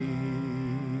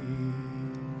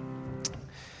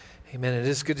Amen. It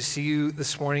is good to see you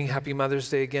this morning. Happy Mother's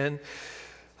Day again.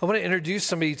 I want to introduce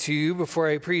somebody to you before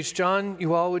I preach. John,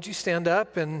 you all, would you stand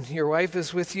up? And your wife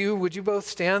is with you. Would you both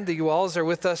stand? The you-alls are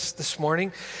with us this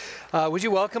morning. Would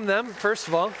you welcome them, first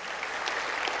of all?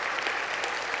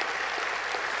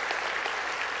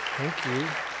 Thank you.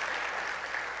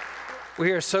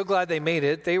 We are so glad they made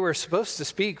it. They were supposed to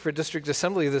speak for District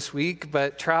Assembly this week,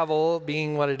 but travel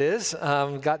being what it is,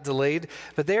 got delayed.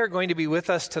 But they are going to be with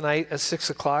us tonight at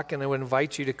 6 o'clock, and I would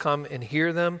invite you to come and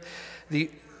hear them. The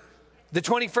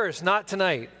 21st, not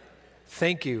tonight.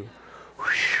 Thank you.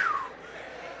 Whew.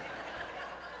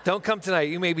 Don't come tonight.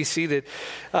 You may be seated.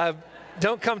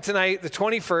 Don't come tonight, the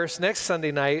 21st, next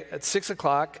Sunday night at 6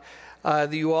 o'clock.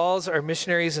 The you-alls are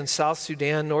missionaries in South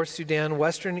Sudan, North Sudan,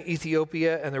 Western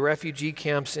Ethiopia, and the refugee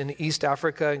camps in East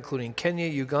Africa, including Kenya,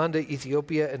 Uganda,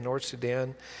 Ethiopia, and North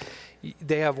Sudan.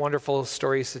 They have wonderful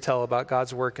stories to tell about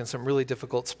God's work in some really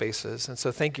difficult spaces. And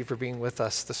so thank you for being with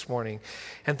us this morning.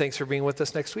 And thanks for being with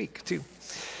us next week, too.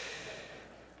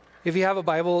 If you have a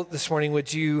Bible this morning,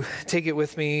 would you take it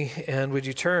with me and would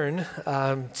you turn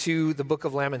to the book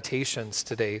of Lamentations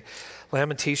today?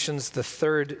 Lamentations, the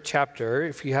 3rd chapter.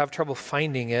 If you have trouble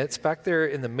finding it, it's back there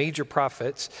in the major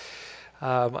prophets,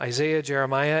 Isaiah,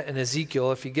 Jeremiah, and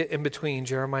Ezekiel. If you get in between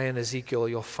Jeremiah and Ezekiel,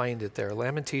 you'll find it there.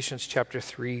 Lamentations chapter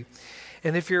 3.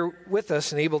 And if you're with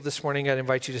us and able this morning, I'd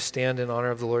invite you to stand in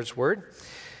honor of the Lord's word.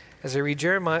 As I read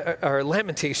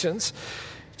Lamentations,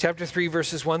 chapter 3,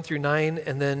 verses 1 through 9,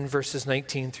 and then verses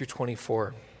 19 through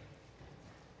 24.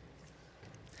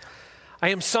 I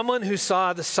am someone who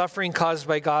saw the suffering caused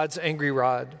by God's angry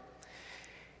rod.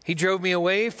 He drove me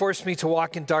away, forced me to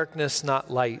walk in darkness,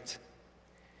 not light.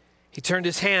 He turned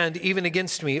his hand even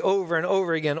against me over and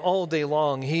over again all day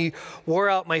long. He wore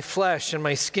out my flesh and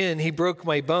my skin. He broke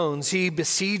my bones. He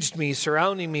besieged me,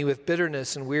 surrounding me with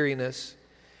bitterness and weariness.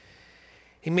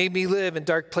 He made me live in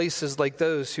dark places like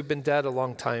those who've been dead a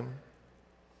long time.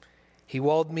 He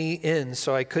walled me in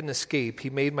so I couldn't escape. He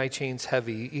made my chains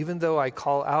heavy. Even though I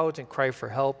call out and cry for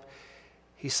help,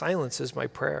 he silences my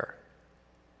prayer.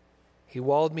 He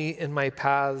walled me in my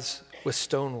paths with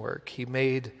stonework. He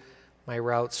made my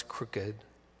routes crooked.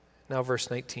 Now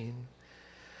verse 19.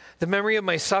 The memory of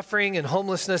my suffering and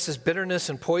homelessness is bitterness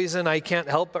and poison. I can't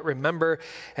help but remember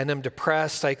and am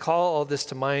depressed. I call all this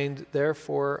to mind,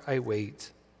 therefore I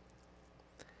wait.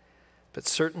 But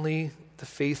certainly the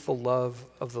faithful love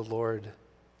of the Lord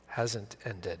hasn't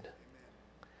ended.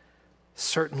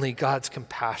 Certainly God's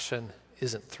compassion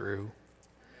isn't through.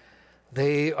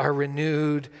 They are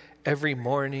renewed every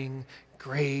morning.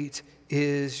 Great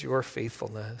is your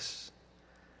faithfulness.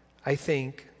 I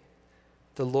think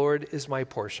the Lord is my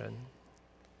portion.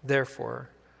 Therefore,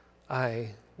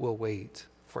 I will wait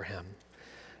for him.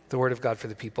 The word of God for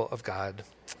the people of God.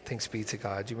 Thanks be to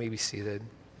God. You may be seated.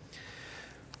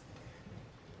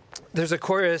 There's a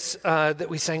chorus that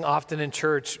we sang often in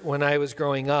church when I was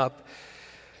growing up.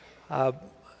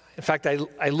 In fact,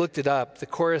 I looked it up. The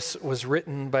chorus was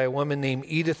written by a woman named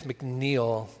Edith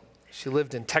McNeil. She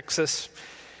lived in Texas.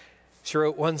 She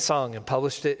wrote one song and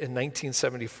published it in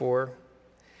 1974.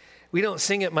 We don't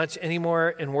sing it much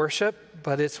anymore in worship,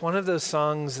 but it's one of those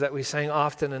songs that we sang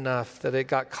often enough that it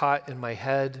got caught in my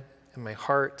head, in my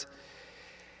heart.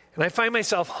 And I find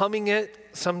myself humming it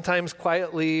sometimes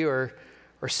quietly or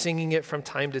singing it from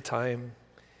time to time.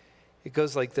 It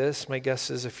goes like this. My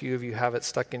guess is a few of you have it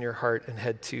stuck in your heart and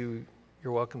head too.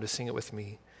 You're welcome to sing it with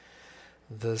me.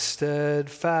 The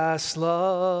steadfast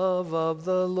love of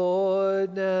the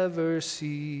Lord never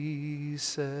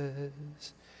ceases.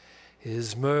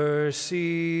 His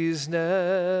mercies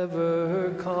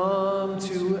never come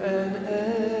to an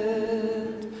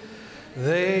end.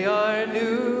 They are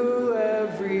new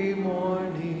every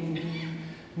morning,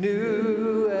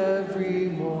 new every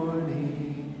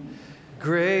morning.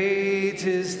 Great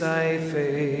is thy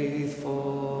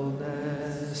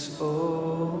faithfulness,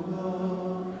 O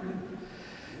Lord.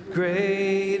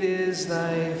 Great is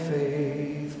thy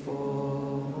faithfulness.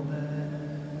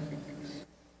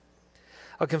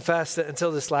 I'll confess that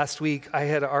until this last week, I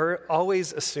had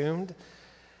always assumed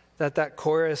that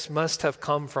chorus must have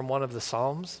come from one of the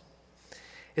Psalms.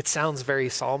 It sounds very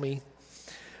psalmy.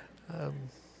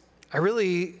 I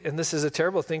really, and this is a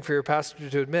terrible thing for your pastor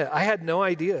to admit, I had no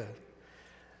idea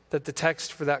that the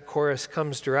text for that chorus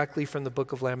comes directly from the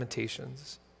book of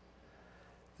Lamentations.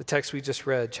 The text we just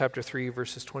read, chapter 3,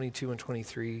 verses 22 and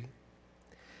 23.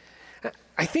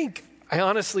 I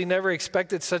honestly never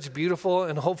expected such beautiful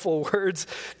and hopeful words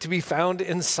to be found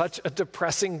in such a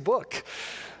depressing book.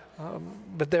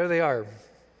 But there they are.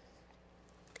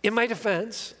 In my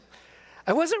defense,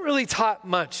 I wasn't really taught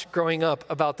much growing up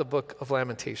about the book of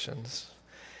Lamentations.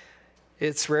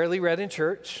 It's rarely read in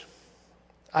church.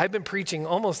 I've been preaching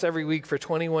almost every week for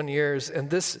 21 years,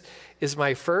 and this is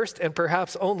my first and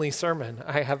perhaps only sermon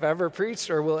I have ever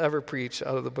preached or will ever preach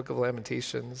out of the book of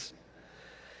Lamentations.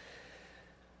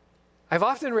 I've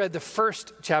often read the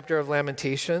first chapter of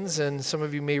Lamentations, and some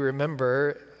of you may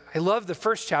remember, I love the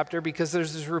first chapter because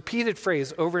there's this repeated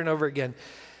phrase over and over again.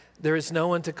 There is no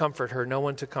one to comfort her, no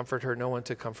one to comfort her, no one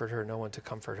to comfort her, no one to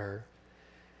comfort her.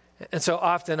 And so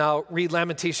often I'll read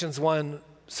Lamentations 1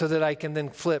 so that I can then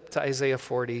flip to Isaiah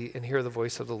 40 and hear the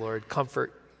voice of the Lord.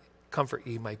 Comfort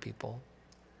ye, my people.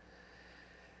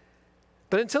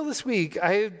 But until this week,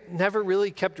 I never really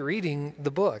kept reading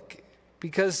the book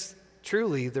because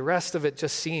truly the rest of it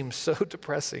just seems so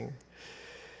depressing.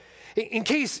 In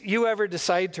case you ever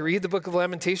decide to read the book of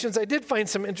Lamentations, I did find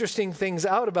some interesting things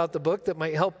out about the book that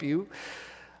might help you.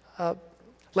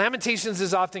 Lamentations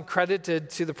is often credited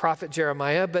to the prophet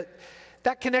Jeremiah, but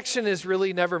that connection is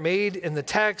really never made in the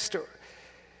text.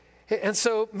 And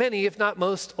so many, if not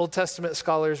most, Old Testament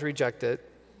scholars reject it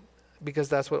because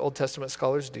that's what Old Testament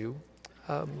scholars do.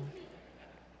 But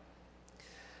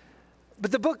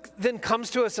the book then comes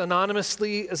to us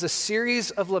anonymously as a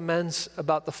series of laments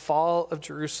about the fall of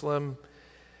Jerusalem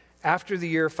after the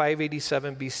year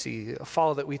 587 BC, a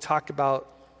fall that we talk about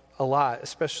a lot,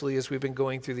 especially as we've been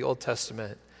going through the Old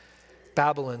Testament.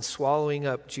 Babylon swallowing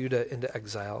up Judah into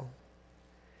exile.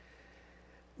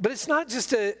 But it's not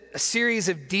just a series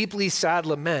of deeply sad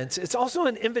laments. It's also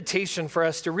an invitation for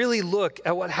us to really look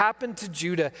at what happened to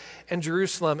Judah and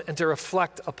Jerusalem and to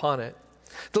reflect upon it.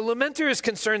 The lamenter is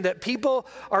concerned that people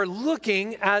are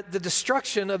looking at the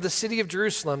destruction of the city of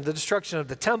Jerusalem, the destruction of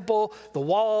the temple, the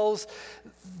walls,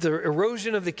 the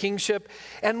erosion of the kingship.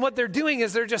 And what they're doing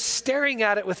is they're just staring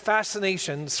at it with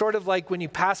fascination, sort of like when you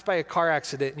pass by a car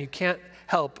accident and you can't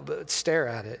help but stare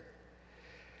at it.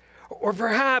 Or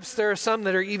perhaps there are some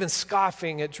that are even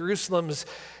scoffing at Jerusalem's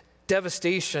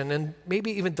devastation and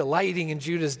maybe even delighting in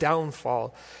Judah's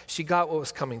downfall. She got what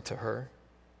was coming to her.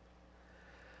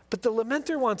 But the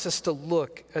lamenter wants us to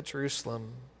look at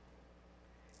Jerusalem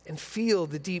and feel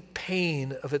the deep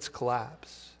pain of its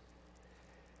collapse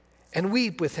and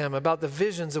weep with him about the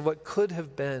visions of what could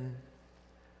have been,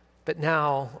 but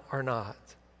now are not.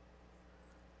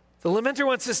 The lamenter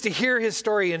wants us to hear his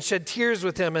story and shed tears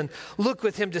with him and look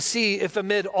with him to see if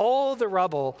amid all the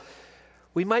rubble,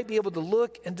 we might be able to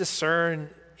look and discern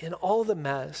in all the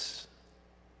mess,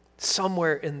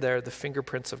 somewhere in there, the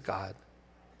fingerprints of God.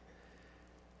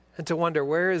 And to wonder,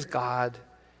 where is God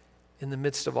in the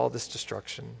midst of all this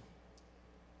destruction?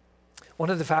 One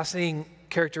of the fascinating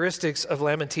characteristics of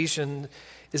Lamentation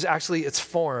is actually its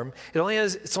form.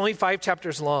 It's only 5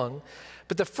 chapters long,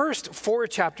 but the first 4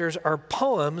 chapters are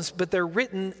poems, but they're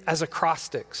written as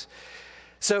acrostics.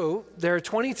 So there are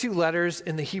 22 letters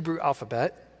in the Hebrew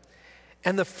alphabet,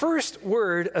 and the first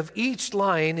word of each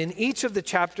line in each of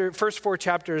the first 4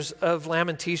 chapters of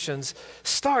Lamentations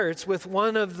starts with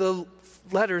one of the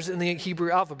letters in the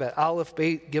Hebrew alphabet, Aleph,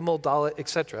 Bet, Gimel, Dalet,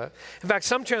 etc. In fact,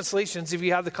 some translations, if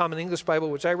you have the Common English Bible,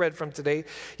 which I read from today,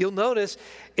 you'll notice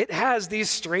it has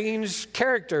these strange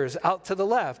characters out to the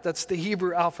left. That's the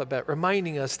Hebrew alphabet,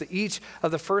 reminding us that each of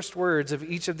the first words of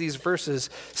each of these verses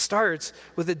starts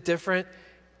with a different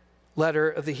letter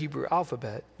of the Hebrew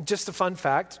alphabet. Just a fun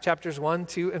fact, chapters 1,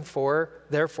 2, and 4,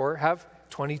 therefore, have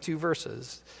 22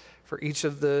 verses for each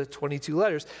of the 22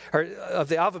 letters of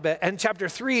the alphabet. And chapter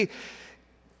 3,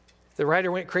 the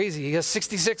writer went crazy. He has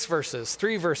 66 verses,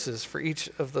 3 verses for each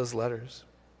of those letters.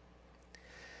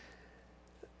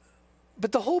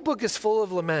 But the whole book is full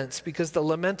of laments because the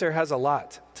lamenter has a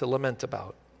lot to lament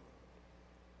about.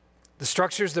 The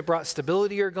structures that brought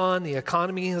stability are gone. The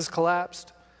economy has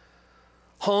collapsed.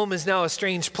 Home is now a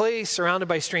strange place surrounded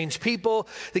by strange people.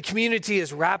 The community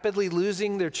is rapidly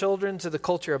losing their children to the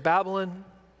culture of Babylon.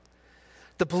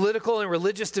 The political and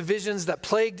religious divisions that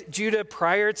plagued Judah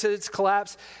prior to its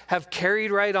collapse have carried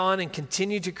right on and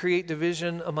continue to create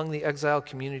division among the exiled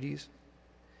communities.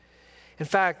 In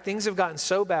fact, things have gotten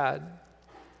so bad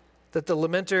that the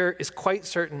lamenter is quite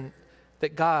certain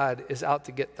that God is out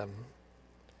to get them.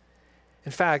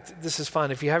 In fact, this is fun.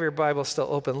 If you have your Bible still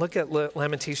open, look at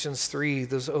Lamentations 3,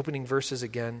 those opening verses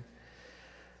again.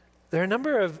 There are a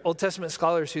number of Old Testament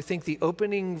scholars who think the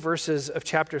opening verses of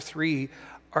chapter 3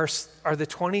 are the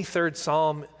 23rd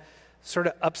Psalm sort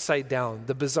of upside down,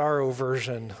 the bizarro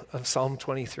version of Psalm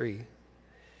 23.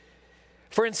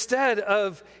 For instead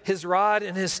of his rod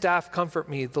and his staff comfort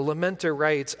me, the lamenter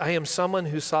writes, I am someone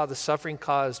who saw the suffering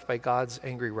caused by God's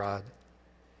angry rod.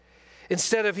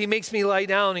 Instead of he makes me lie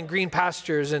down in green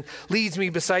pastures and leads me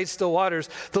beside still waters,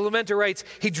 the lamenter writes,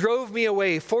 he drove me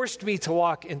away, forced me to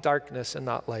walk in darkness and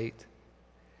not light.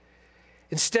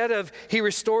 Instead of, he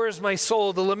restores my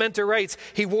soul, the lamenter writes,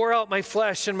 he wore out my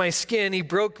flesh and my skin, he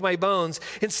broke my bones.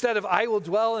 Instead of, I will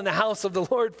dwell in the house of the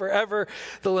Lord forever,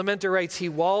 the lamenter writes, he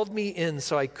walled me in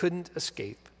so I couldn't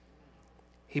escape.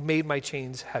 He made my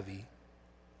chains heavy.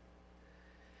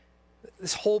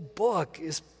 This whole book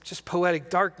is just poetic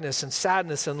darkness and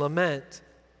sadness and lament.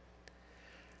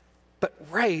 But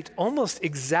right, almost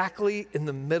exactly in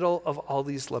the middle of all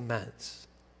these laments,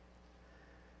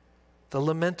 the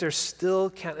lamenter still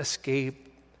can't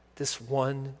escape this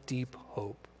one deep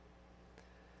hope.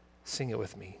 Sing it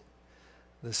with me.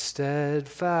 The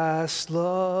steadfast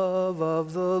love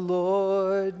of the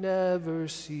Lord never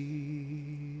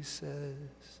ceases.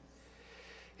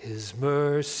 His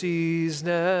mercies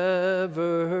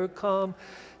never come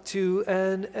to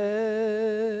an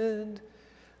end.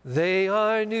 They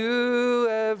are new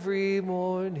every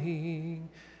morning,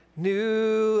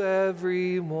 new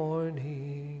every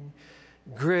morning.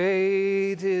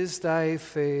 Great is thy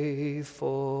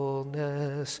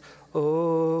faithfulness,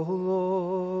 O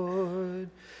Lord.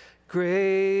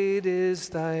 Great is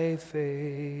thy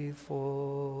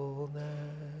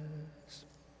faithfulness.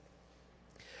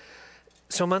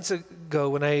 So months ago,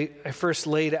 when I first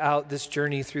laid out this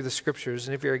journey through the scriptures,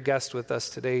 and if you're a guest with us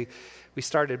today, we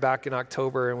started back in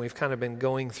October, and we've kind of been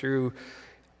going through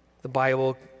the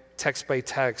Bible text by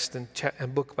text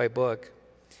and book by book.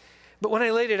 But when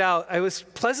I laid it out, I was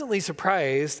pleasantly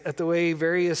surprised at the way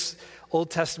various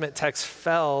Old Testament texts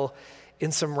fell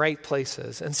in some right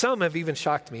places. And some have even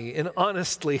shocked me. And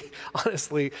honestly,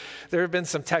 there have been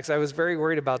some texts. I was very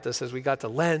worried about this as we got to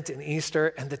Lent and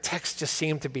Easter, and the text just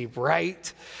seemed to be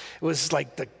right. It was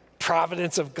like the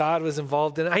providence of God was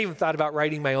involved in it. I even thought about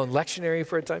writing my own lectionary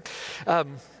for a time.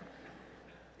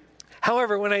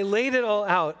 However, when I laid it all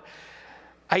out,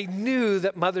 I knew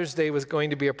that Mother's Day was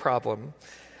going to be a problem.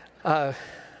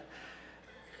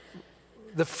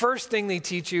 The first thing they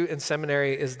teach you in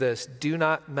seminary is this: do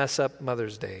not mess up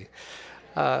Mother's Day.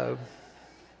 And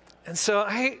so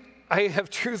I have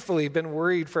truthfully been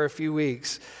worried for a few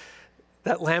weeks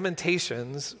that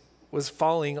Lamentations was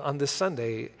falling on this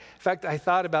Sunday. In fact, I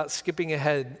thought about skipping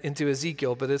ahead into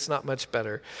Ezekiel, but it's not much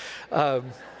better.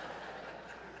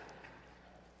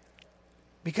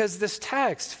 Because this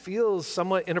text feels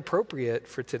somewhat inappropriate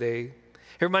for today.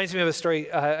 It reminds me of a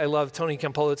story I love. Tony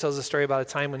Campolo tells a story about a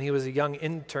time when he was a young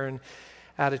intern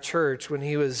at a church when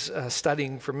he was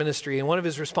studying for ministry. And one of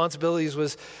his responsibilities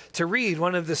was to read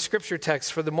one of the scripture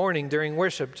texts for the morning during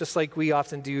worship, just like we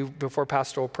often do before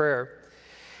pastoral prayer.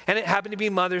 And it happened to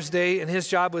be Mother's Day, and his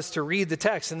job was to read the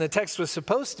text. And the text was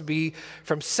supposed to be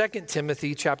from 2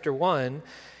 Timothy chapter 1,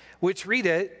 which, read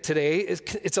it today,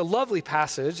 it's a lovely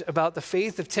passage about the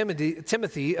faith of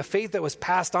Timothy, a faith that was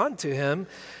passed on to him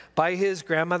by his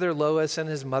grandmother Lois and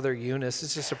his mother Eunice.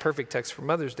 It's just a perfect text for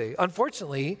Mother's Day.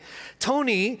 Unfortunately,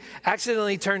 Tony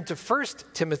accidentally turned to 1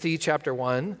 Timothy chapter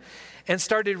 1 and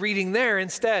started reading there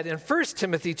instead. And 1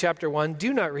 Timothy chapter 1,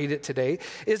 do not read it today,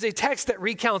 is a text that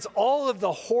recounts all of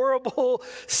the horrible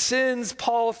sins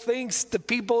Paul thinks the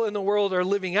people in the world are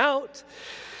living out.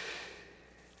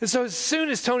 And so as soon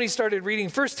as Tony started reading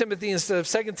 1 Timothy instead of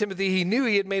 2 Timothy, he knew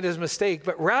he had made his mistake.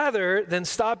 But rather than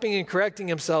stopping and correcting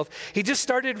himself, he just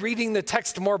started reading the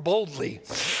text more boldly,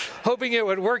 hoping it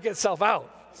would work itself out.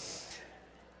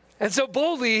 And so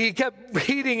boldly, he kept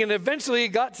reading, and eventually he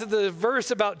got to the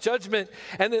verse about judgment.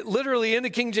 And it literally in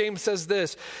the King James says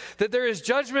this, that there is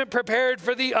judgment prepared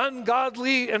for the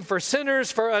ungodly and for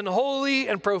sinners, for unholy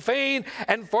and profane,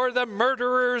 and for the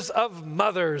murderers of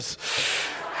mothers.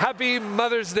 Happy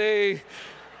Mother's Day,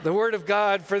 the word of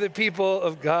God for the people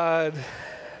of God.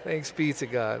 Thanks be to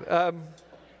God.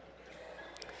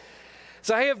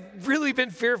 So I have really been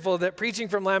fearful that preaching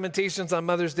from Lamentations on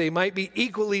Mother's Day might be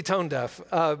equally tone deaf.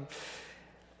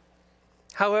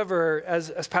 However,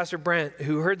 as Pastor Brent,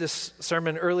 who heard this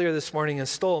sermon earlier this morning and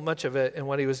stole much of it in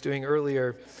what he was doing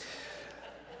earlier,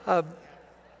 but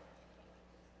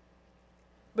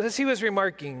as he was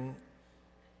remarking,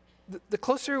 the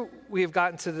closer we have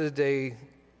gotten to the day,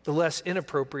 the less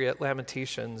inappropriate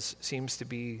Lamentations seems to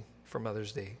be for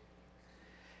Mother's Day.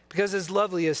 Because as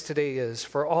lovely as today is,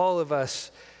 for all of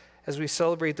us, as we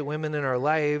celebrate the women in our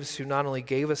lives who not only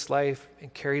gave us life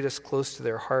and carried us close to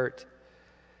their heart,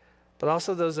 but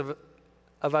also those of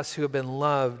us who have been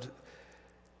loved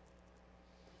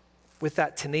with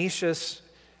that tenacious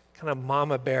kind of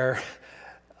mama bear,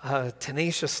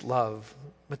 tenacious love,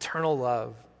 maternal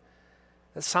love,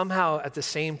 that somehow at the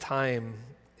same time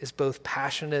is both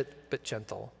passionate but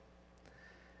gentle.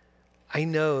 I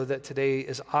know that today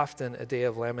is often a day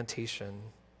of lamentation.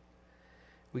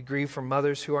 We grieve for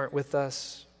mothers who aren't with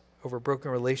us, over broken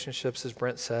relationships, as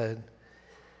Brent said.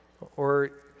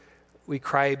 or we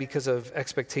cry because of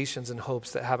expectations and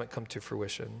hopes that haven't come to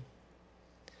fruition.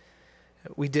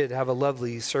 We did have a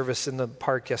lovely service in the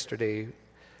park yesterday.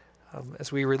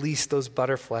 As we released those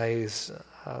butterflies,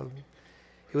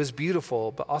 it was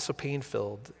beautiful, but also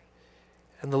pain-filled.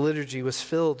 And the liturgy was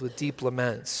filled with deep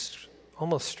laments,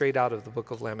 almost straight out of the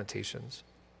book of Lamentations.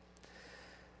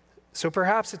 So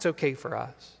perhaps it's okay for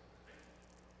us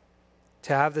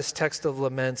to have this text of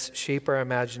laments shape our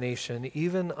imagination,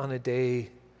 even on a day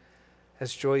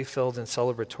as joy-filled and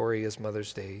celebratory as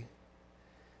Mother's Day.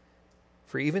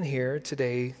 For even here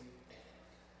today,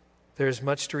 there is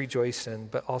much to rejoice in,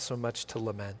 but also much to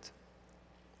lament.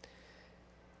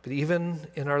 But even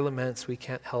in our laments, we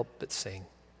can't help but sing.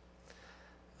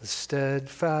 The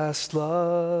steadfast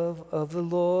love of the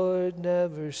Lord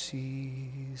never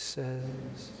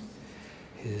ceases.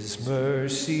 His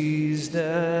mercies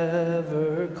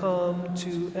never come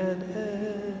to an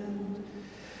end.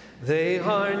 They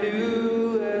are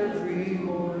new every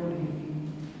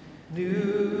morning,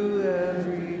 new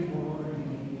every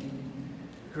morning.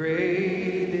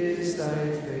 Great is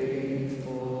thy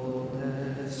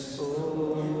faithfulness, O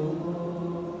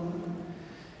Lord.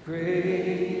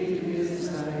 Great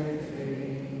is thy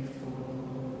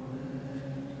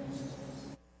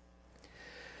faithfulness.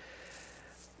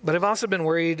 But I've also been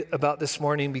worried about this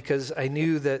morning because I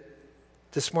knew that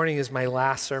this morning is my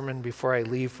last sermon before I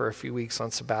leave for a few weeks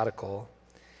on sabbatical.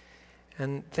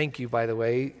 And thank you, by the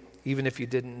way, even if you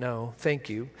didn't know, thank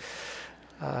you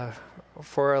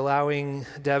for allowing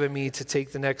Deb and me to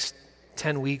take the next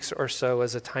 10 weeks or so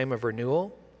as a time of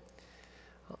renewal.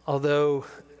 Although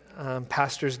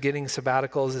pastors getting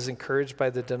sabbaticals is encouraged by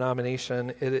the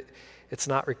denomination, it's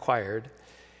not required.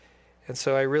 And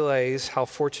so I realize how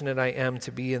fortunate I am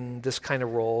to be in this kind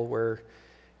of role where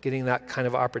getting that kind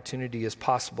of opportunity is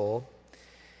possible.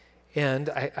 And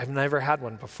I've never had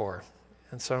one before.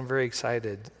 And so I'm very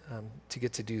excited to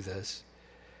get to do this.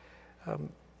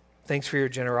 Thanks for your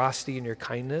generosity and your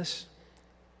kindness.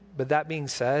 But that being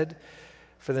said,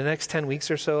 for the next 10 weeks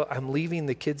or so, I'm leaving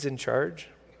the kids in charge.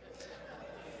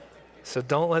 So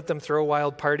don't let them throw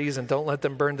wild parties and don't let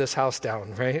them burn this house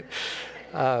down, right?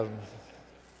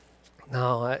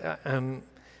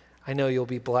 I know you'll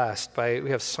be blessed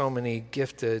we have so many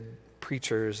gifted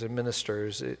preachers and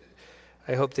ministers.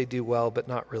 I hope they do well, but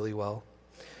not really well.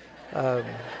 But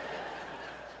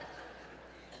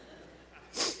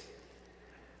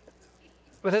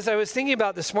as I was thinking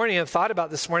about this morning, I've thought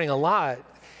about this morning a lot.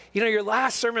 You know, your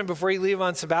last sermon before you leave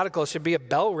on sabbatical should be a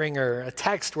bell ringer, a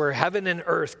text where heaven and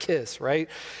earth kiss, right?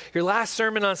 Your last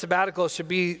sermon on sabbatical should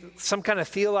be some kind of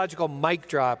theological mic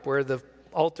drop where the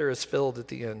altar is filled at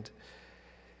the end.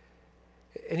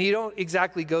 And you don't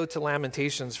exactly go to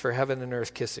Lamentations for heaven and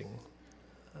earth kissing.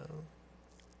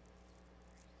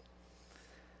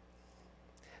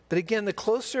 But again, the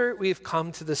closer we've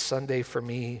come to this Sunday for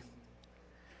me,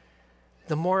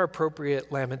 the more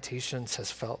appropriate Lamentations has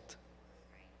felt.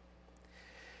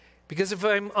 Because if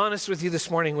I'm honest with you this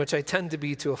morning, which I tend to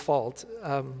be to a fault,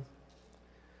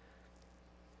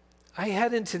 I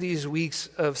head into these weeks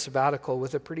of sabbatical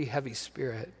with a pretty heavy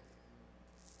spirit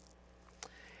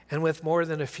and with more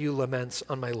than a few laments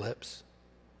on my lips.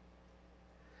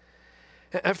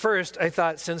 At first, I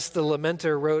thought since the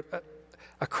lamenter wrote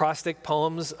acrostic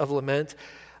poems of lament,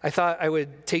 I thought I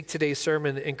would take today's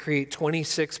sermon and create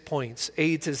 26 points,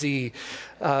 A to Z,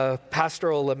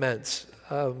 pastoral laments.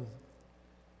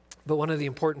 But one of the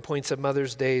important points of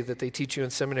Mother's Day that they teach you in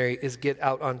seminary is get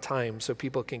out on time so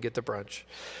people can get to brunch.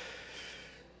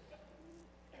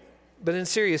 But in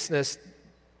seriousness,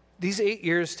 these 8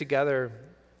 years together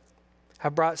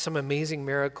have brought some amazing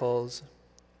miracles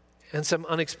and some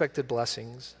unexpected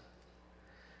blessings.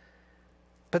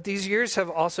 But these years have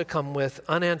also come with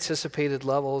unanticipated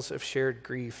levels of shared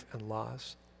grief and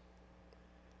loss.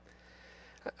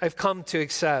 I've come to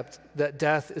accept that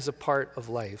death is a part of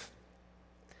life,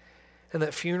 and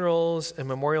that funerals and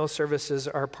memorial services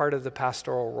are part of the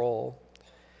pastoral role.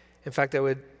 In fact, I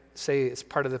would say it's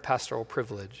part of the pastoral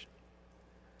privilege.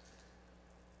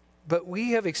 But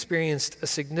we have experienced a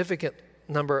significant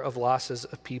number of losses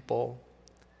of people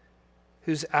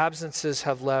whose absences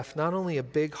have left not only a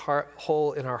big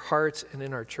hole in our hearts and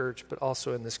in our church, but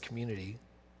also in this community.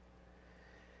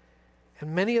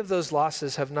 And many of those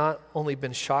losses have not only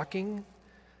been shocking,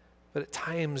 but at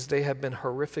times they have been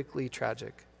horrifically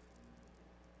tragic.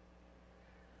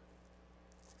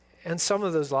 And some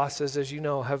of those losses, as you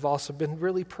know, have also been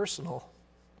really personal.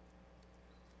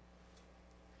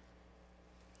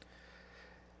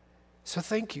 So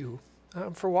thank you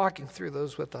for walking through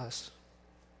those with us.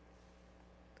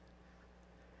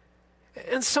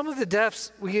 And some of the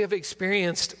deaths we have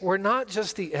experienced were not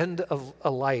just the end of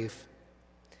a life,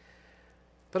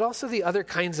 but also the other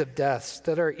kinds of deaths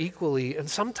that are equally and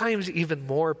sometimes even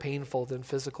more painful than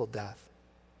physical death.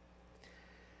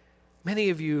 Many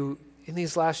of you in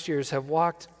these last years have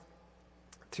walked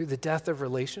through the death of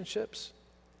relationships,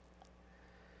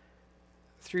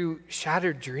 through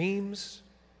shattered dreams,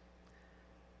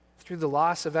 through the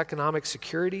loss of economic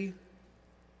security.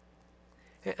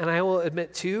 And I will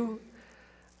admit too,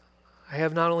 I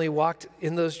have not only walked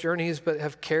in those journeys, but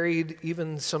have carried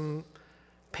even some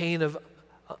pain of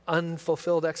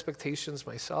unfulfilled expectations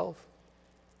myself.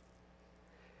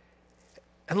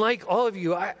 And like all of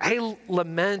you, I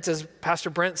lament, as Pastor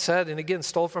Brent said, and again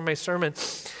stole from my sermon,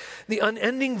 the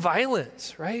unending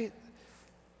violence, right?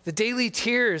 The daily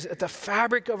tears at the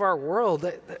fabric of our world.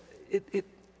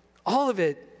 All of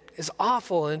it is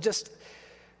awful, and just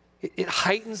it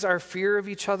heightens our fear of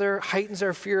each other, heightens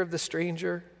our fear of the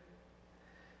stranger.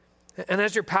 And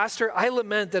as your pastor, I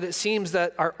lament that it seems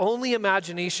that our only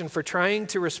imagination for trying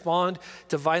to respond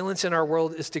to violence in our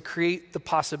world is to create the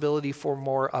possibility for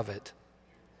more of it.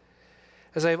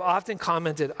 As I've often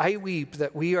commented, I weep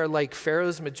that we are like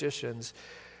Pharaoh's magicians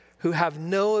who have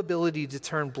no ability to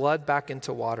turn blood back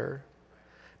into water,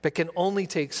 but can only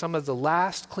take some of the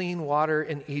last clean water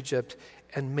in Egypt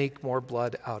and make more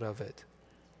blood out of it.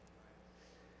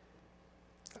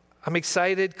 I'm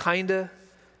excited,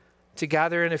 to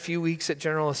gather in a few weeks at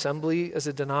General Assembly as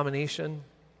a denomination.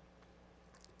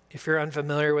 If you're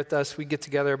unfamiliar with us, we get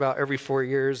together about every 4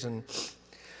 years and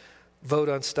vote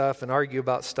on stuff and argue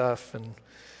about stuff and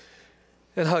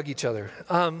hug each other.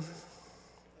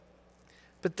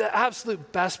 But the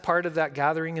absolute best part of that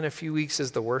gathering in a few weeks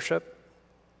is the worship.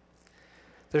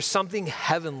 There's something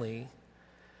heavenly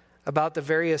about the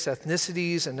various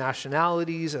ethnicities and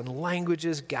nationalities and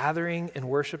languages gathering and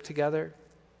worship together.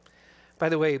 By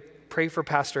the way, pray for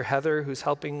Pastor Heather, who's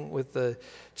helping with the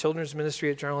children's ministry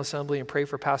at General Assembly, and pray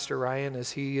for Pastor Ryan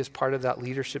as he is part of that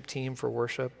leadership team for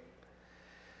worship.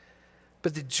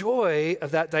 But the joy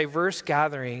of that diverse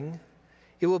gathering,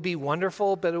 it will be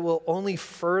wonderful, but it will only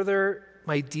further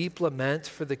my deep lament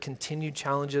for the continued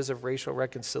challenges of racial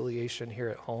reconciliation here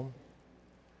at home.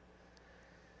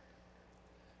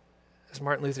 As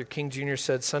Martin Luther King Jr.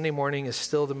 said, Sunday morning is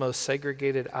still the most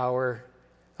segregated hour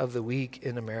of the week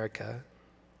in America.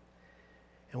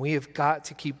 And we have got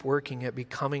to keep working at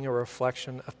becoming a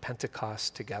reflection of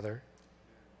Pentecost together.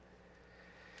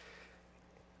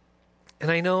 And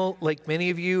I know, like many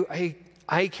of you,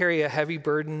 I carry a heavy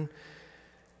burden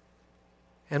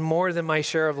and more than my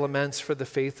share of laments for the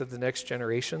faith of the next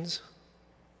generations.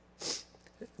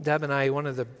 Deb and I, one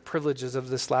of the privileges of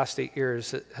this last 8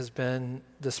 years has been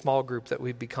the small group that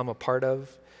we've become a part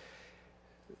of.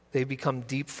 They've become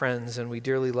deep friends, and we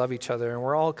dearly love each other. And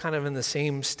we're all kind of in the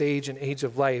same stage and age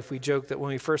of life. We joke that when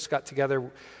we first got together,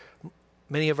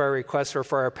 many of our requests were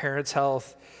for our parents'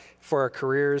 health, for our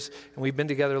careers, and we've been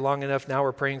together long enough, now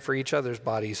we're praying for each other's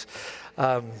bodies.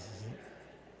 But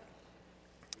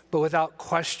without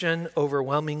question,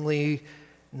 overwhelmingly,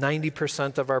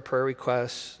 90% of our prayer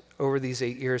requests over these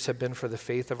 8 years have been for the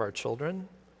faith of our children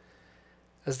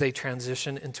as they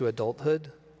transition into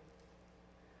adulthood.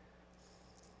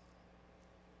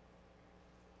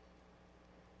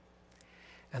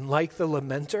 And like the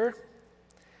lamenter,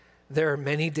 there are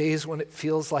many days when it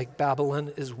feels like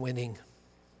Babylon is winning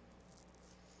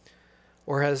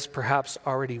or has perhaps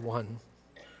already won.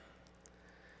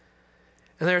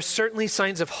 And there are certainly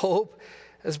signs of hope.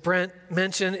 As Brent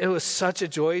mentioned, it was such a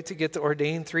joy to get to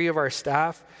ordain 3 of our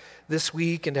staff this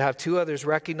week and to have 2 others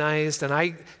recognized.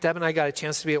 And Deb and I got a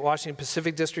chance to be at Washington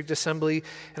Pacific District Assembly,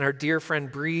 and our dear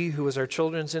friend Bree, who was our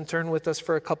children's intern with us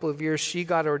for a couple of years, she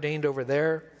got ordained over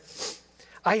there.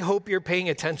 I hope you're paying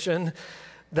attention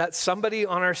that somebody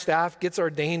on our staff gets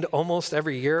ordained almost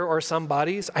every year, or some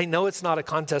bodies. I know it's not a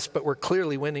contest, but we're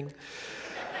clearly winning.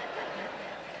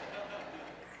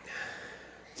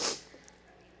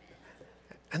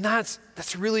 And that's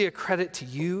really a credit to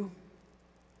you.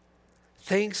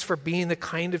 Thanks for being the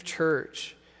kind of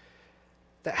church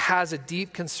that has a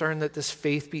deep concern that this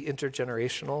faith be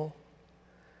intergenerational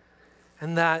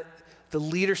and that the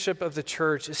leadership of the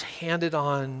church is handed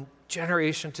on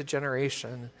generation to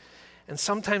generation. And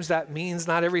sometimes that means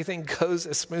not everything goes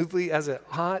as smoothly as it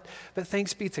ought, but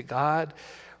thanks be to God,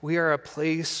 we are a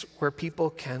place where people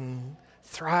can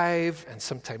thrive and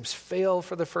sometimes fail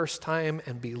for the first time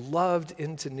and be loved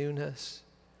into newness.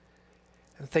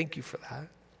 And thank you for that.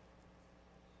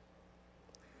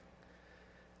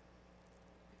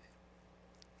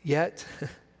 Yet,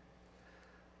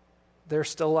 there are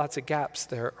still lots of gaps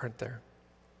there, aren't there?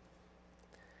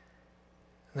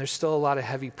 And there's still a lot of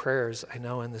heavy prayers, I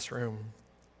know, in this room.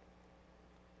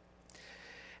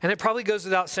 And it probably goes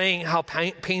without saying how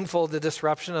painful the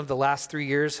disruption of the last 3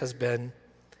 years has been.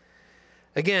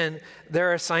 Again,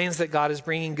 there are signs that God is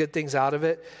bringing good things out of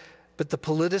it, but the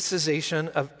politicization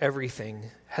of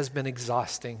everything has been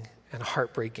exhausting and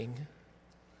heartbreaking.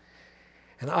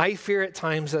 And I fear at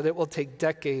times that it will take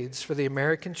decades for the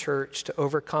American church to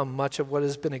overcome much of what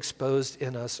has been exposed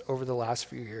in us over the last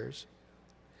few years.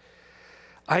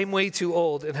 I'm way too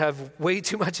old and have way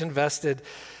too much invested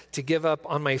to give up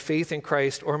on my faith in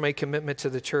Christ or my commitment to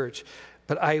the church.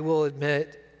 But I will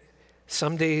admit,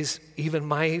 some days even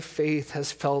my faith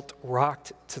has felt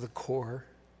rocked to the core.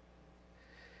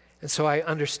 And so I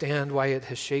understand why it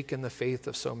has shaken the faith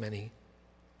of so many.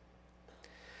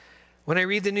 When I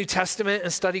read the New Testament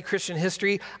and study Christian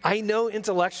history, I know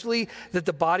intellectually that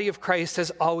the body of Christ has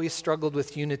always struggled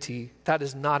with unity. That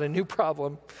is not a new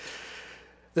problem.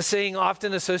 The saying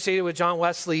often associated with John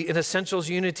Wesley, in essentials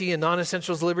unity, in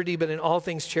non-essentials liberty, but in all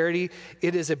things charity,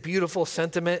 it is a beautiful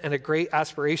sentiment and a great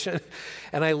aspiration,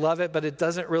 and I love it, but it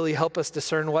doesn't really help us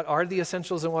discern what are the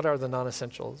essentials and what are the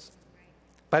non-essentials.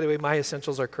 By the way, my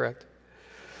essentials are correct.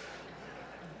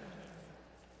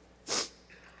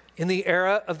 In the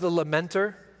era of the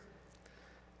lamenter,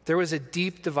 there was a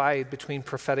deep divide between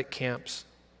prophetic camps.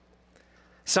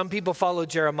 Some people followed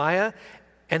Jeremiah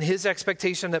and his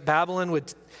expectation that Babylon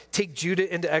would take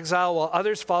Judah into exile, while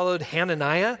others followed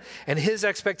Hananiah and his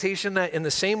expectation that in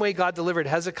the same way God delivered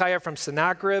Hezekiah from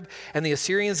Sennacherib and the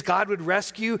Assyrians, God would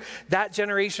rescue that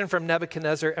generation from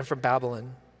Nebuchadnezzar and from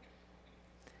Babylon.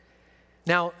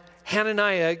 Now,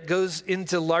 Hananiah goes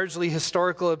into largely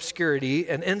historical obscurity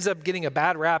and ends up getting a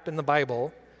bad rap in the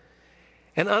Bible.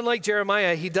 And unlike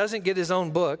Jeremiah, he doesn't get his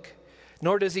own book,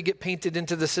 nor does he get painted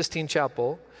into the Sistine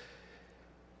Chapel,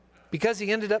 because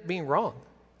he ended up being wrong.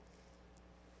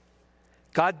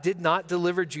 God did not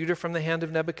deliver Judah from the hand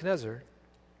of Nebuchadnezzar.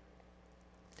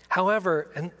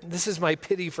 However, and this is my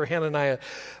pity for Hananiah,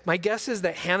 my guess is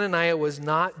that Hananiah was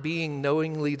not being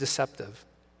knowingly deceptive.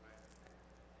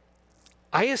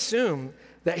 I assume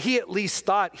that he at least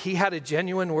thought he had a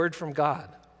genuine word from God.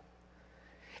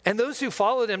 And those who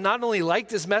followed him not only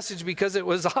liked his message because it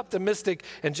was optimistic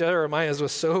and Jeremiah's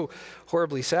was so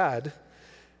horribly sad,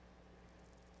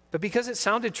 but because it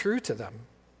sounded true to them.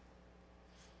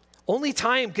 Only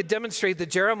time could demonstrate that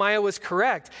Jeremiah was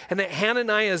correct and that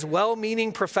Hananiah's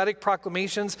well-meaning prophetic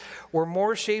proclamations were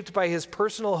more shaped by his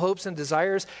personal hopes and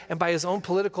desires and by his own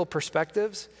political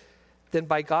perspectives than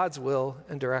by God's will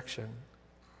and direction.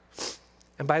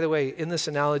 And by the way, in this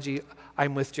analogy,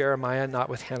 I'm with Jeremiah, not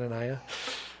with Hananiah.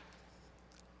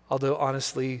 Although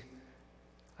honestly,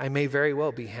 I may very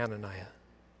well be Hananiah.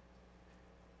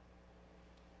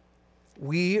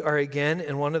 We are again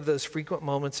in one of those frequent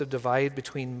moments of divide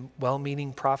between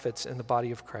well-meaning prophets in the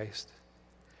body of Christ.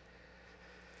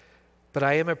 But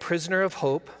I am a prisoner of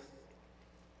hope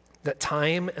that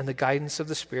time and the guidance of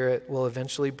the Spirit will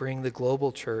eventually bring the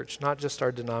global church, not just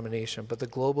our denomination, but the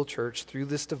global church through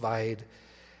this divide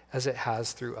as it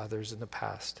has through others in the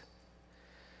past.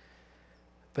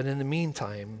 But in the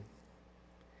meantime,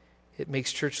 it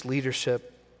makes church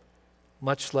leadership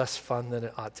much less fun than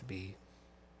it ought to be,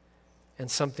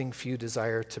 and something few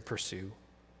desire to pursue.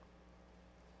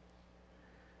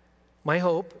 My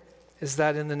hope is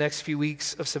that in the next few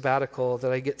weeks of sabbatical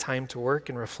that I get time to work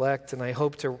and reflect, and I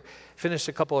hope to finish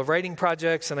a couple of writing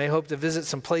projects, and I hope to visit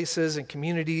some places and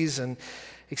communities and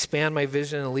expand my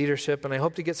vision and leadership, and I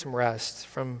hope to get some rest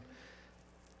from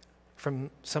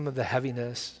some of the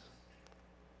heaviness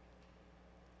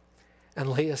and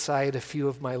lay aside a few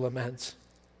of my laments.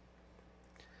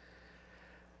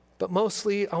 But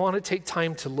mostly, I want to take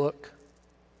time to look,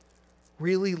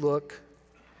 really look,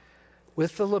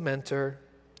 with the lamenter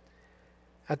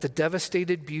at the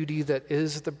devastated beauty that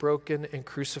is the broken and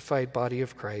crucified body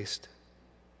of Christ.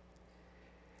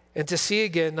 And to see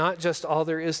again, not just all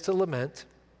there is to lament,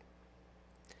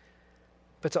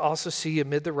 but to also see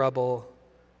amid the rubble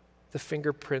the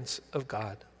fingerprints of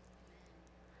God.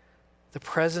 The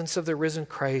presence of the risen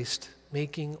Christ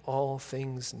making all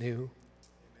things new.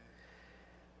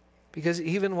 Because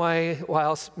even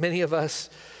while many of us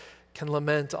can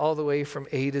lament all the way from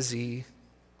A to Z,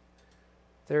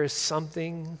 there is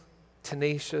something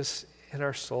tenacious in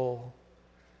our soul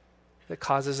that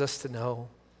causes us to know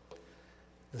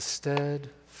the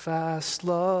steadfast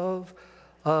love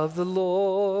of the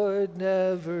Lord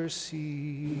never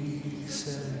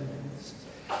ceases.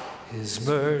 His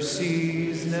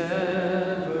mercies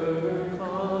never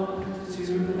come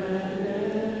to an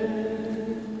end.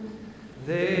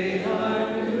 They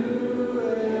are new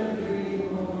every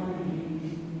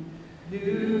morning,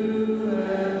 new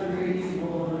every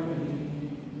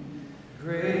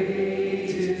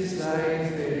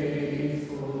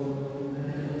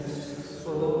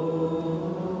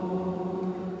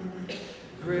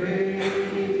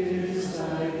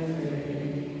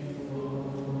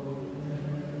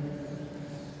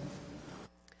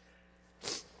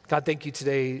God, thank you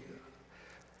today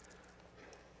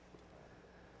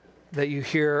that you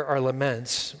hear our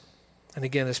laments. And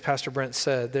again, as Pastor Brent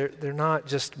said, they're not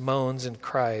just moans and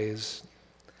cries.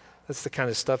 That's the kind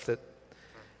of stuff that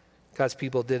God's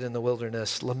people did in the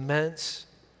wilderness. Laments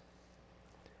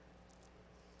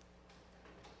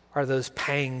are those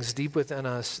pangs deep within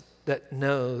us that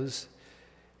knows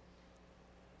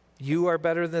you are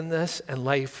better than this, and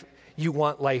you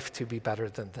want life to be better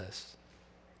than this.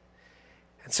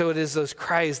 And so it is those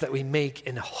cries that we make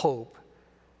in hope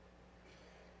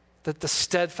that the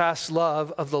steadfast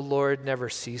love of the Lord never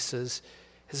ceases.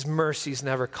 His mercies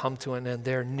never come to an end.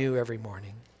 They're new every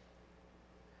morning.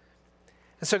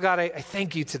 And so, God, I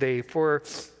thank you today for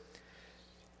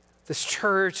this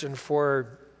church and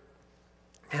for,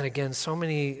 and again, so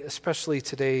many, especially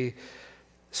today,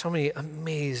 so many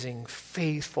amazing,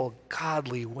 faithful,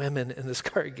 godly women in this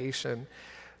congregation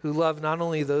who love not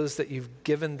only those that you've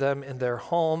given them in their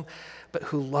home, but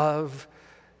who love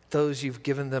those you've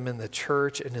given them in the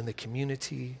church and in the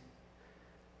community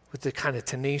with the kind of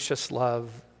tenacious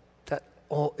love that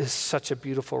is such a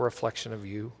beautiful reflection of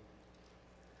you.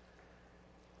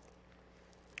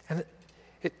 And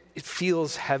it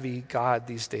feels heavy, God,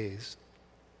 these days.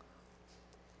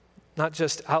 Not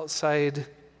just outside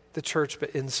the church,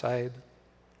 but inside.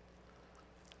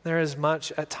 There is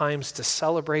much at times to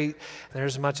celebrate, and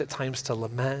there's much at times to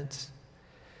lament.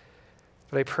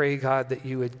 But I pray, God, that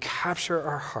you would capture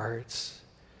our hearts,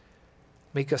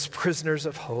 make us prisoners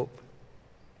of hope.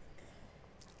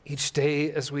 Each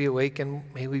day as we awaken,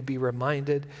 may we be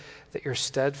reminded that your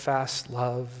steadfast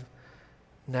love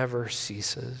never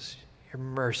ceases. Your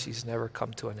mercies never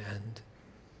come to an end.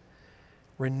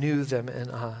 Renew them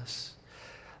in us.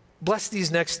 Bless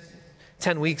these next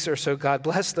 10 weeks or so, God.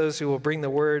 Bless those who will bring the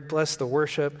word. Bless the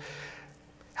worship.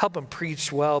 Help them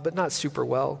preach well, but not super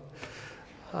well.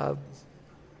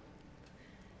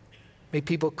 May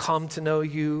people come to know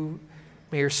you.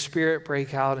 May your spirit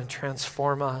break out and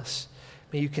transform us.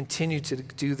 May you continue to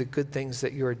do the good things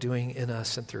that you are doing in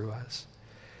us and through us.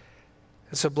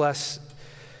 And so bless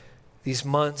these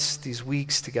months, these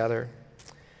weeks together.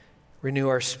 Renew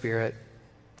our spirit.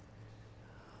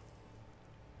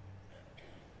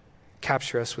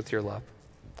 Capture us with your love.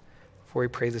 For we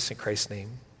pray this in Christ's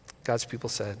name. God's people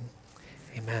said,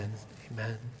 amen,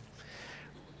 amen.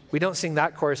 We don't sing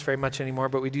that chorus very much anymore,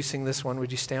 but we do sing this one.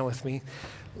 Would you stand with me?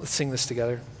 Let's sing this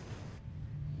together.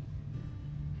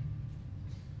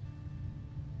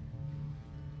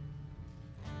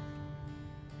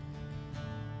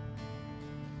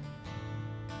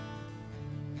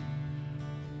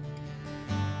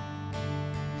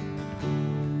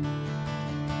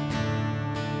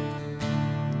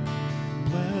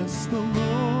 Bless the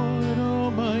Lord,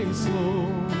 oh my soul,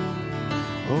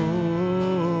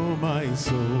 oh my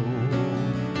soul,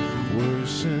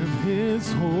 worship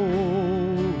his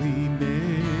holy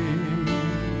name.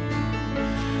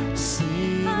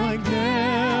 Sing like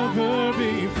never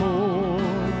before,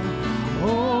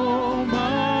 oh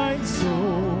my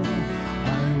soul,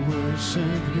 I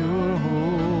worship your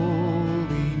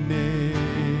holy name.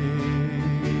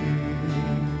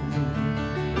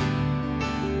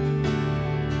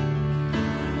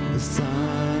 The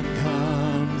sun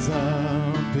comes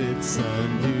up, it's a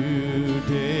new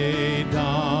day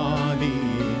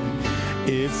dawning.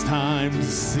 It's time to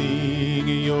sing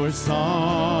your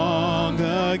song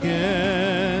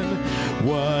again.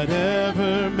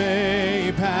 Whatever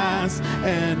may pass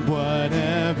and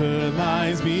whatever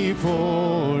lies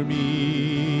before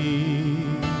me,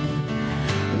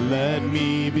 let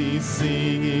me be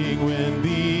singing when the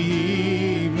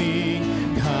evening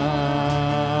comes.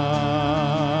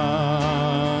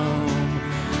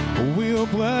 We'll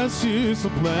bless you, so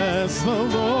bless the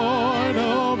Lord,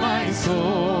 oh my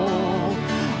soul,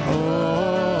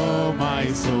 oh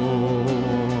my soul,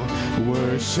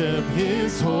 worship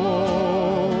his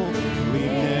holy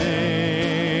name,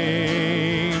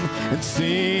 and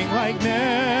sing like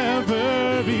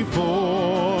never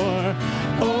before,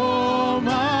 oh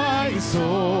my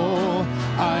soul,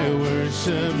 I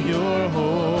worship your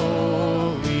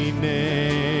holy name.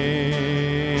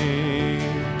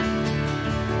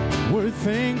 We're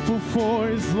thankful for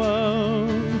his love.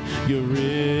 You're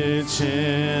rich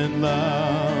in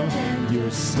love.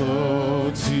 You're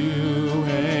slow to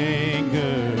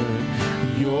anger.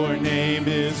 Your name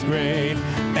is great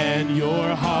and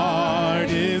your heart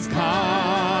is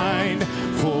kind.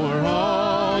 For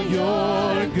all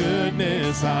your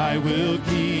goodness I will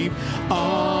keep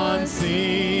on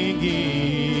singing.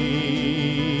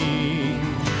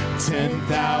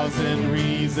 10,000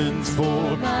 reasons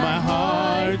for my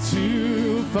heart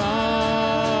to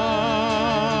find.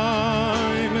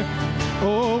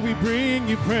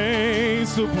 praise.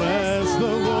 So bless the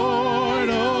Lord,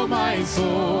 oh my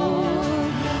soul.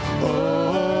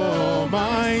 Oh,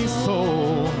 my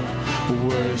soul,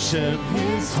 worship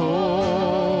his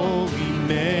holy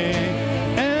name.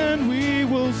 And we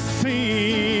will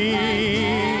sing.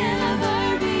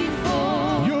 Never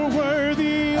before. You're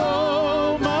worthy,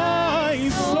 oh my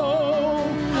soul.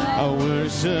 I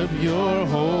worship your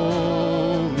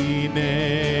holy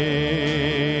name.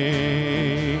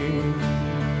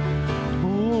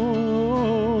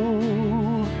 Oh,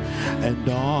 and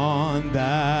on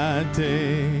that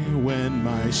day when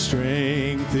my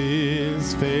strength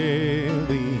is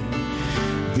failing,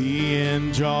 the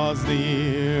end draws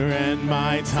near and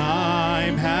my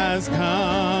time has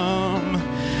come.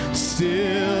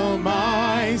 Still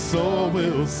my soul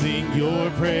will sing your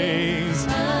praise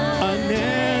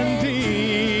unending.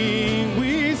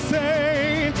 We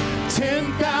say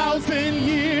 10,000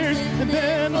 years and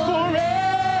then forever.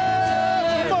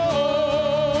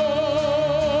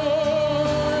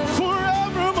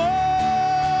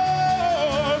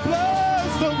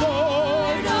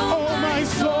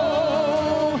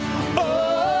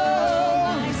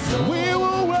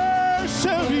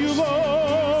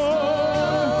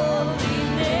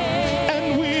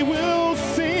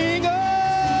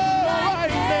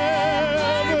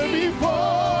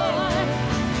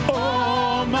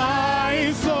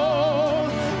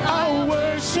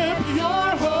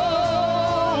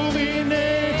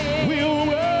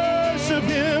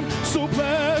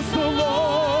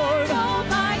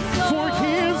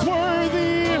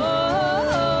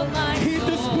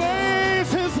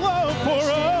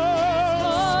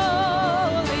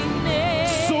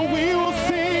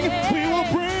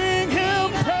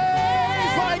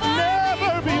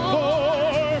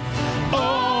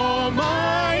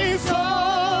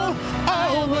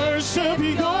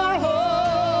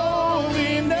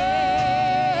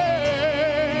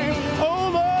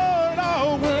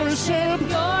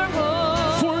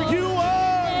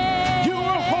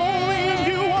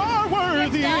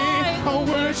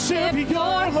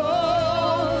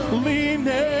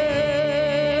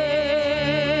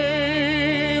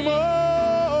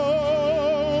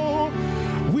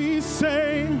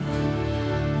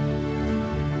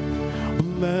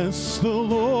 Bless the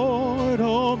Lord,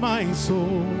 oh my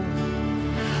soul.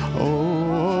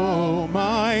 Oh,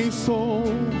 my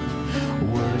soul,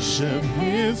 worship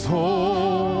his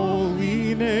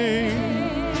holy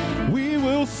name. We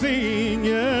will sing,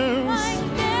 yes,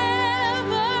 like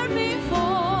never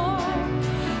before.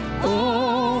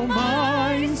 Oh,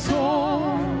 my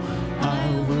soul,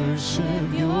 I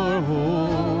worship your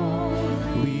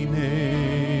holy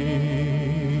name.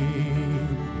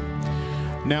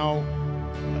 Now,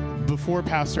 before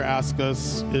Pastor asks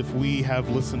us if we have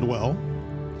listened well,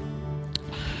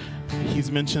 he's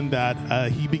mentioned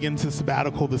that he begins his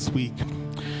sabbatical this week.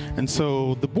 And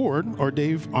so the board, or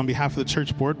Dave, on behalf of the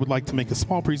church board, would like to make a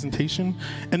small presentation.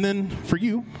 And then for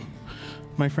you,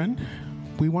 my friend,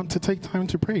 we want to take time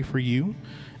to pray for you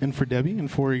and for Debbie and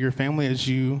for your family as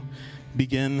you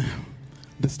begin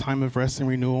this time of rest and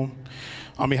renewal.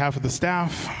 On behalf of the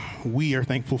staff, we are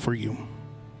thankful for you,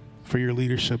 for your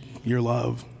leadership, your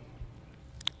love.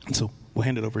 And so we'll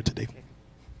hand it over to Dave.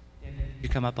 You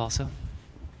come up also.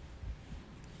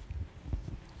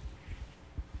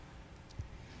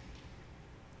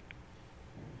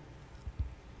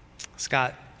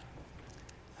 Scott,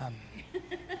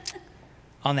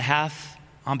 on behalf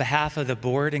of the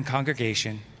board and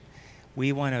congregation,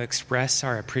 we want to express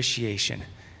our appreciation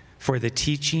for the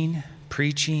teaching,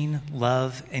 preaching,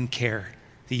 love, and care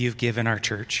that you've given our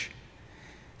church.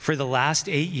 For the last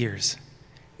 8 years,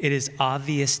 it is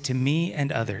obvious to me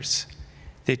and others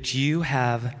that you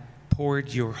have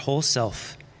poured your whole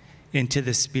self into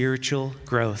the spiritual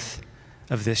growth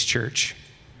of this church.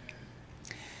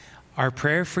 Our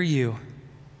prayer for you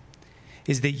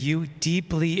is that you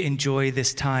deeply enjoy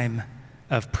this time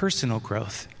of personal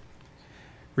growth,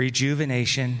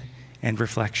 rejuvenation, and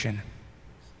reflection.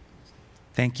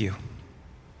 Thank you.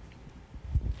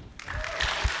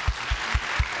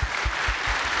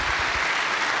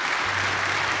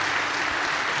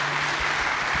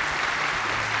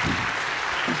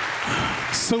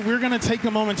 So we're going to take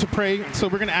a moment to pray. So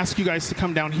we're going to ask you guys to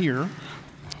come down here.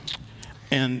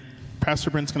 And Pastor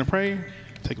Brent's going to pray.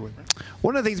 Take it away, Brent.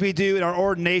 One of the things we do in our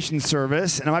ordination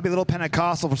service, and it might be a little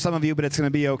Pentecostal for some of you, but it's going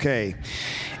to be okay,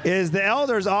 is the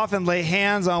elders often lay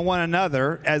hands on one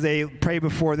another as they pray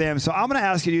before them. So I'm going to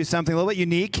ask you to do something a little bit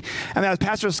unique. I'm going to ask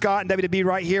Pastor Scott and Debbie to be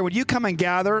right here. Would you come and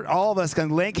gather? All of us can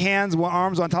link hands,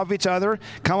 arms on top of each other.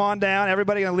 Come on down.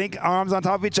 Everybody going to link arms on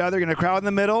top of each other. You're going to crowd in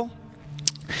the middle.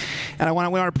 And we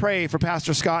want to pray for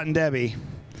Pastor Scott and Debbie.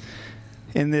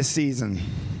 in this season.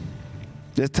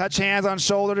 Just touch hands on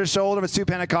shoulder to shoulder. If it's too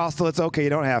Pentecostal, it's okay. You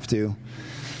don't have to.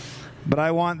 But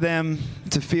I want them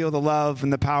to feel the love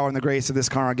and the power and the grace of this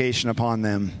congregation upon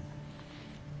them.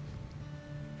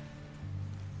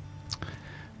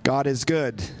 God is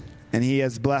good, and he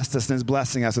has blessed us and is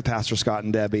blessing us with Pastor Scott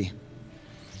and Debbie.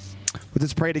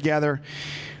 Let's pray together.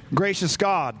 Gracious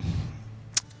God,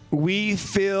 we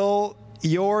feel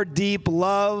your deep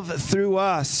love through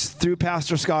us, through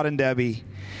Pastor Scott and Debbie.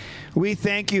 We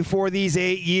thank you for these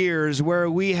 8 years where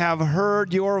we have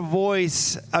heard your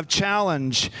voice of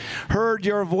challenge, heard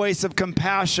your voice of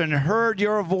compassion, heard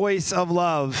your voice of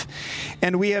love,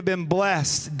 and we have been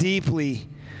blessed deeply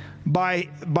by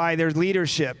their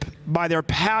leadership, by their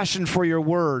passion for your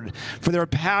word, for their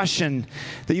passion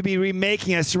that you be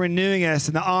remaking us, renewing us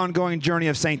in the ongoing journey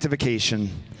of sanctification.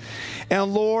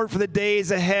 And Lord, for the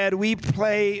days ahead, we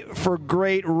pray for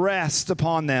great rest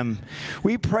upon them.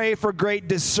 We pray for great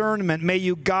discernment. May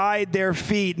you guide their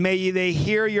feet. May they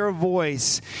hear your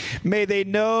voice. May they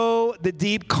know the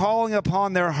deep calling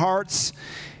upon their hearts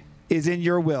is in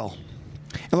your will.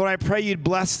 And Lord, I pray you'd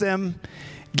bless them.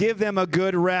 Give them a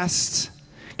good rest.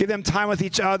 Give them time with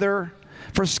each other.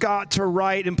 For Scott to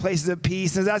write in places of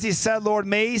peace. And as he said, Lord,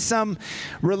 may some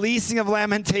releasing of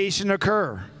lamentation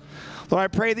occur. Lord, I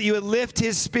pray that you would lift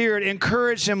his spirit,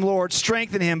 encourage him, Lord,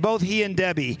 strengthen him, both he and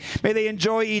Debbie. May they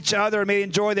enjoy each other. May they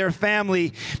enjoy their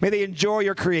family. May they enjoy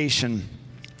your creation.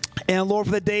 And Lord,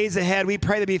 for the days ahead, we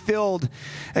pray to be filled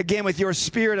again with your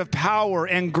spirit of power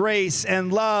and grace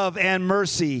and love and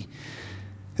mercy.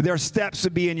 Their steps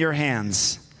would be in your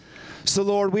hands. So,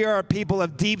 Lord, we are a people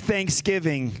of deep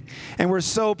thanksgiving, and we're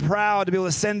so proud to be able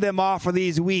to send them off for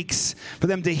these weeks, for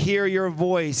them to hear your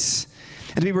voice,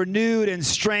 and to be renewed and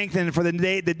strengthened for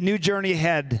the new journey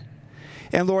ahead.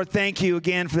 And, Lord, thank you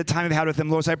again for the time we've had with them,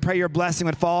 Lord. So I pray your blessing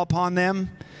would fall upon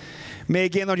them. May,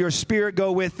 again, Lord, your spirit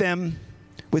go with them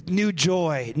with new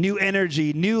joy, new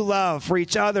energy, new love for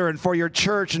each other and for your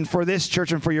church and for this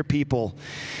church and for your people.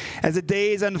 As the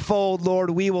days unfold, Lord,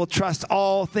 we will trust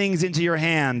all things into your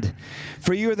hand.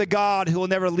 For you are the God who will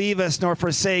never leave us nor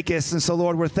forsake us. And so,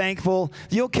 Lord, we're thankful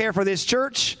you'll care for this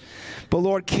church, but,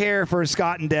 Lord, care for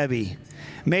Scott and Debbie.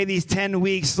 May these 10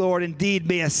 weeks, Lord, indeed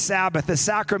be a Sabbath, a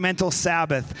sacramental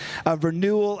Sabbath of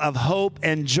renewal, of hope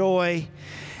and joy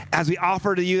as we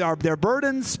offer to you their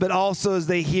burdens, but also as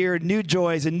they hear new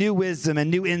joys and new wisdom and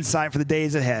new insight for the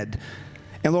days ahead.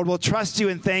 And Lord, we'll trust you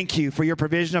and thank you for your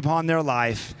provision upon their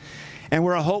life. And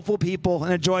we're a hopeful people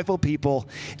and a joyful people.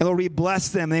 And Lord, we bless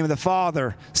them in the name of the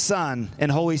Father, Son,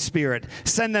 and Holy Spirit.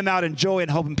 Send them out in joy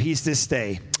and hope and peace this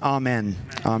day. Amen.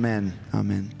 Amen.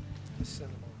 Amen.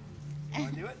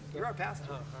 Want to do it? You're our pastor.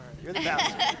 Oh, all right. You're the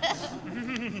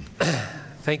pastor.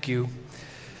 Thank you.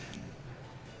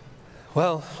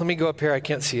 Well, let me go up here. I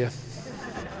can't see you.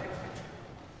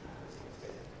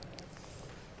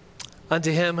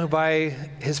 Unto him who by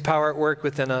his power at work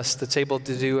within us that's able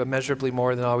to do immeasurably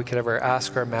more than all we could ever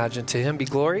ask or imagine. To him be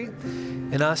glory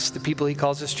in us, the people he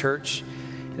calls his church,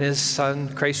 and his Son,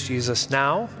 Christ Jesus,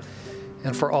 now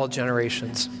and for all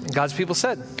generations. And God's people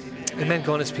said, amen.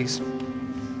 Go in his peace.